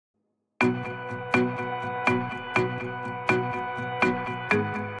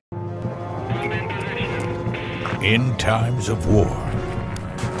In times of war,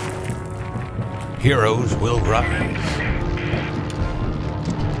 heroes will rise.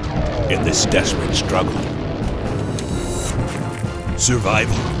 In this desperate struggle,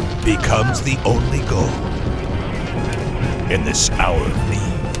 survival becomes the only goal. In this hour of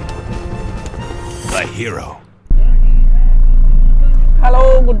need, a hero.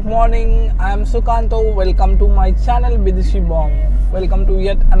 Hello, good morning. I am Sukanto. Welcome to my channel Bideshi Bong. Welcome to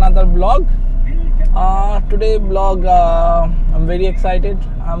yet another vlog. Today vlog, I'm very excited.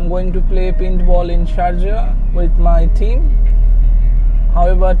 I'm going to play paintball in Sharjah with my team.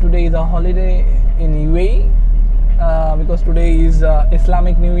 However, today is a holiday in UAE because today is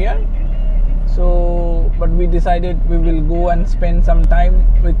Islamic New Year. So, but we decided we will go and spend some time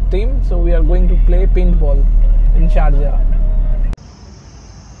with team. So we are going to play paintball in Sharjah.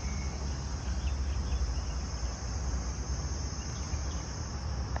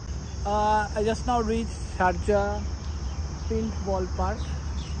 I just now reached Sharjah Paintball Park.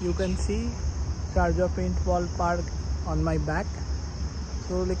 You can see Sharjah Paintball Park on my back.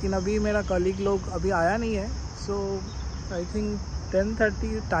 So लेकिन अभी मेरा colleague लोग अभी आया नहीं है. So I think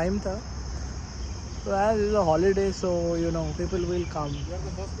 10:30 time था. So as it's a holiday, so you know people will come.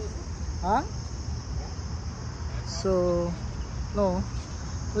 Huh? So no,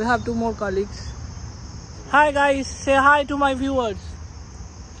 we have two more colleagues. Hi guys, say hi to my viewers.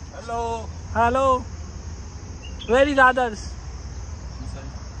 Hello. Hello. Where is others?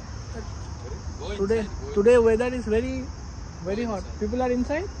 Today weather is very hot. People are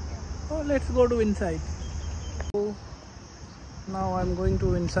inside. Oh, let's go to inside. So now I'm going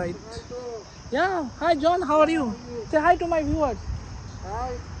to inside. Yeah. Hi John. How are you? Say hi to my viewers.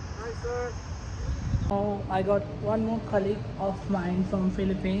 Hi sir. Oh, I got one more colleague of mine from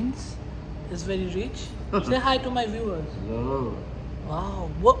Philippines. He's very rich. Say hi to my viewers. Hello. Wow,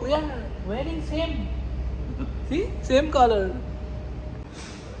 what we are wearing same. See, same color.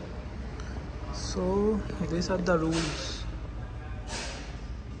 So these are the rules.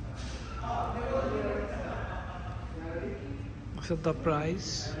 This is the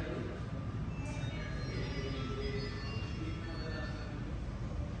price.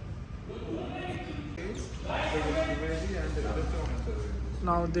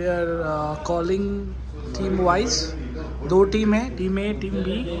 Now they are calling team wise. दो team है, team ए team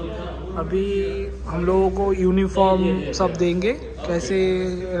B. अभी हम लोगों को uniform सब देंगे, कैसे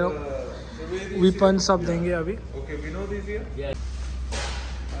weapon सब देंगे अभी. Okay, we know this here. Yeah.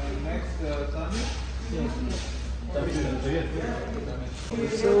 Next, Sunny.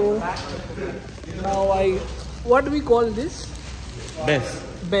 So now what do we call this?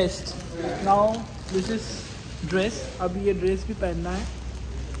 Best. Now this is dress. अभी ये ड्रेस भी पहनना है.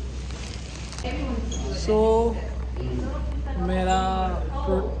 So मेरा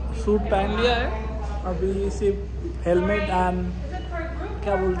सूट पहन लिया है. अभी सिर्फ हेलमेट एंड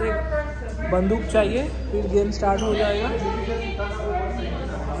क्या बोलते हैं बंदूक चाहिए, फिर गेम स्टार्ट हो जाएगा.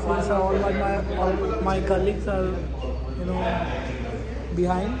 All my colleagues are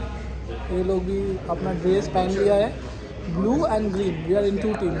behind. ये लोग भी अपना ड्रेस पहन लिया है, blue and green. We are in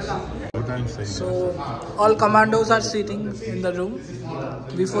two teams. So all commandos are sitting in the room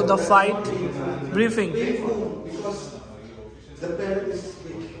before the fight briefing.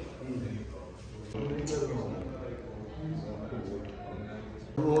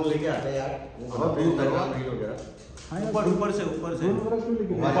 ऊपर से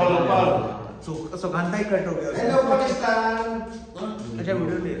सुगंधा ही कट हो गया. हेलो पाकिस्तान. अच्छा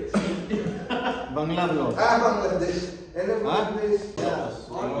वीडियो ले. Bangla blog. Bangladesh. Hello Bangladesh. Yes.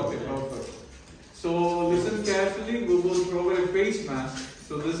 Okay, perfect. So listen carefully. We will provide a face mask.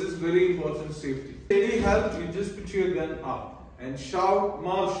 So this is very important safety. If you need help, you just put your gun up and shout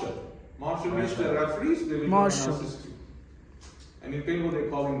marshal. Marshal means the referees. They will come and assist you. And in paintball they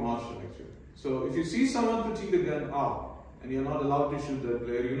call him marshal actually. So if you see someone putting the gun up and you're not allowed to shoot that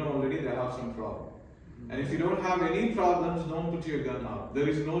player, you know already they have some problem. And if you don't have any problems, don't put your gun up. There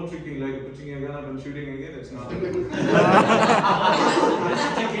is no tricking like putting your gun up and shooting again. It's not.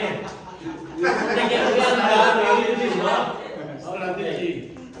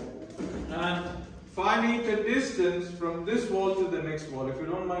 And 5 meter distance from this wall to the next wall. If you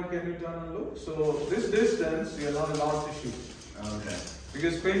don't mind, can you turn and look? So this distance, you're not allowed to shoot. Okay.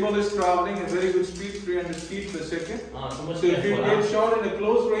 Because paintball is traveling at very good speed, 300 feet per second. So if you get shot in a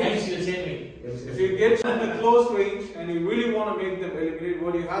close range, if you get shot in a close range and you really want to make them eliminate,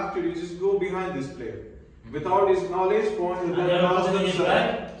 what you have to do is just go behind this player. Without his knowledge, point the gun and ask them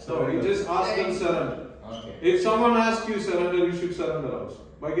surrender. So you just ask them surrender. Okay. If someone asks you surrender, you should surrender also.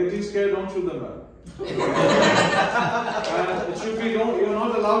 By getting scared, don't shoot them back. It should be, you're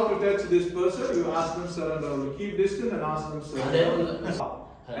not allowed to touch this person. You ask them surrender. You keep distance and ask them surrender.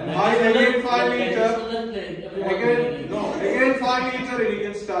 And hide again 5 meter. Again 5 meter and you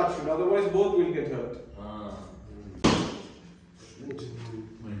can start shoot. Otherwise both will get hurt.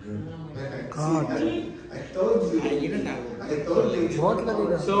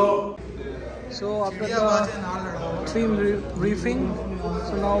 So after the team briefing,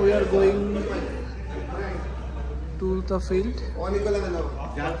 so now we are going to the field.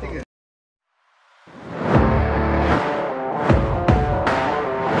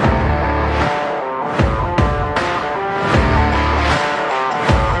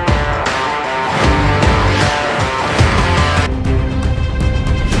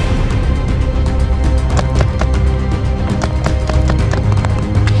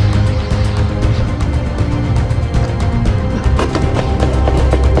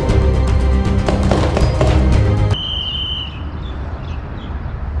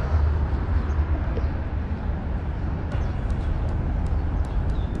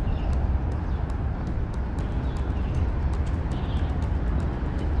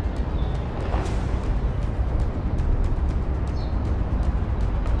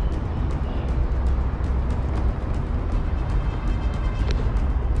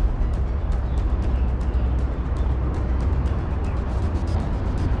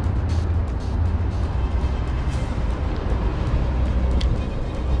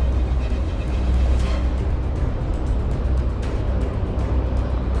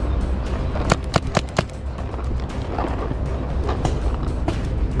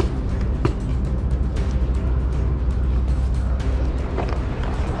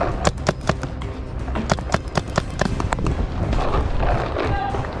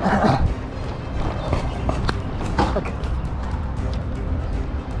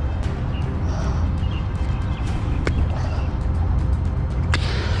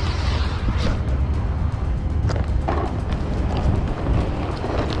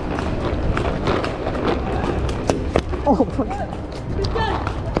 Oh my God.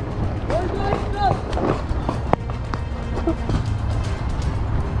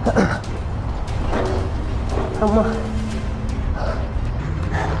 Come on.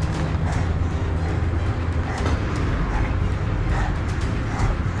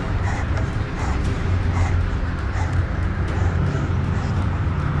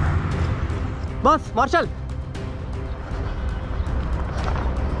 Boss, Marshall.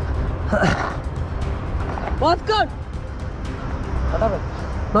 What's good?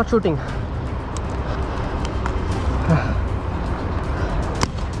 Not shooting.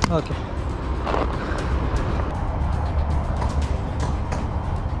 Okay.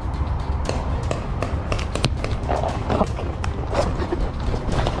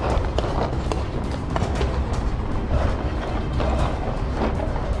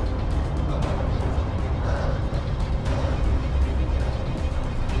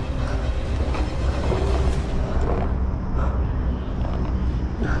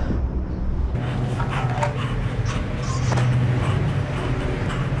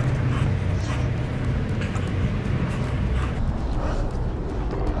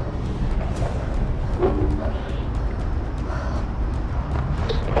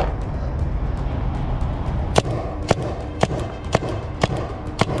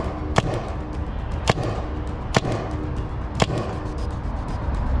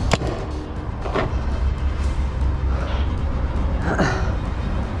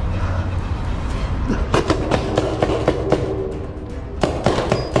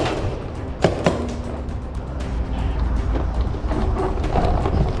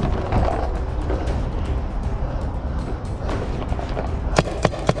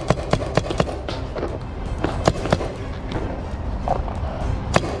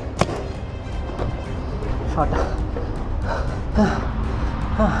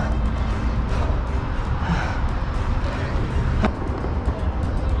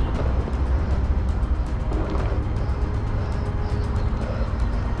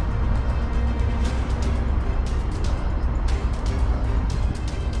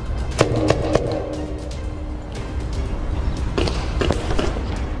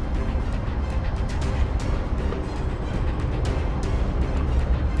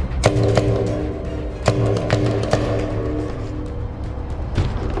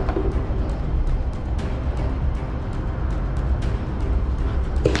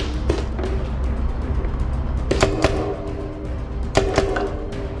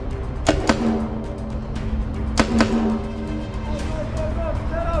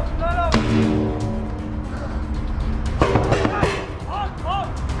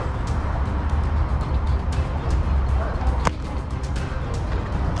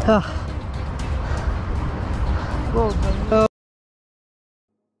 Go.